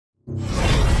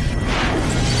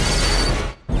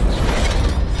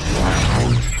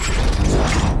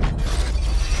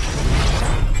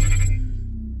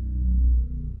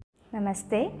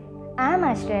Namaste, I am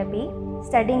ASHRAYA,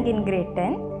 studying in grade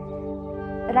 10.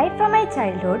 Right from my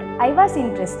childhood, I was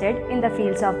interested in the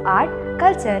fields of art,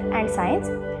 culture and science.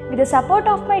 With the support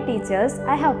of my teachers,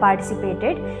 I have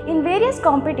participated in various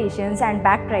competitions and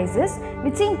bagged prizes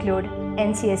which include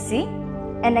NCSC,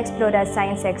 N Explorer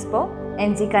Science Expo,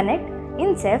 NG Connect,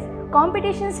 INCEF,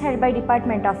 competitions held by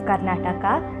Department of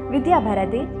Karnataka, Vidya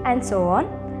Bharati and so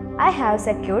on. I have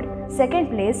secured second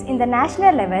place in the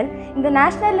national level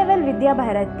Vidya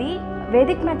Bharati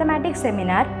Vedic Mathematics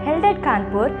Seminar held at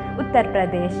Kanpur, Uttar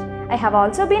Pradesh. I have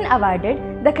also been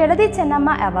awarded the Kedadi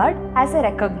Chennamma Award as a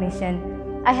recognition.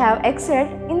 I have excelled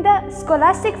in the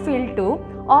scholastic field too,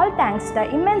 all thanks to the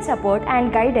immense support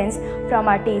and guidance from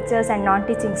our teachers and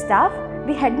non-teaching staff,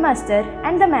 the headmaster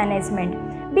and the management.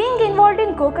 Being involved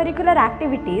in co-curricular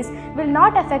activities will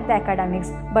not affect the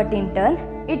academics, but in turn,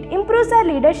 it improves our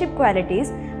leadership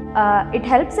qualities, it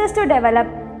helps us to develop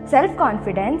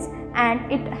self-confidence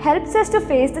and it helps us to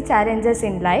face the challenges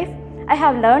in life. I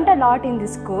have learned a lot in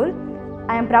this school.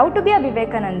 I am proud to be a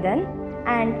Vivekanandan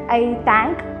and I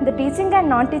thank the teaching and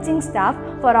non-teaching staff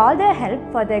for all their help,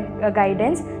 for their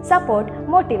guidance, support,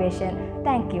 motivation.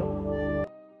 Thank you.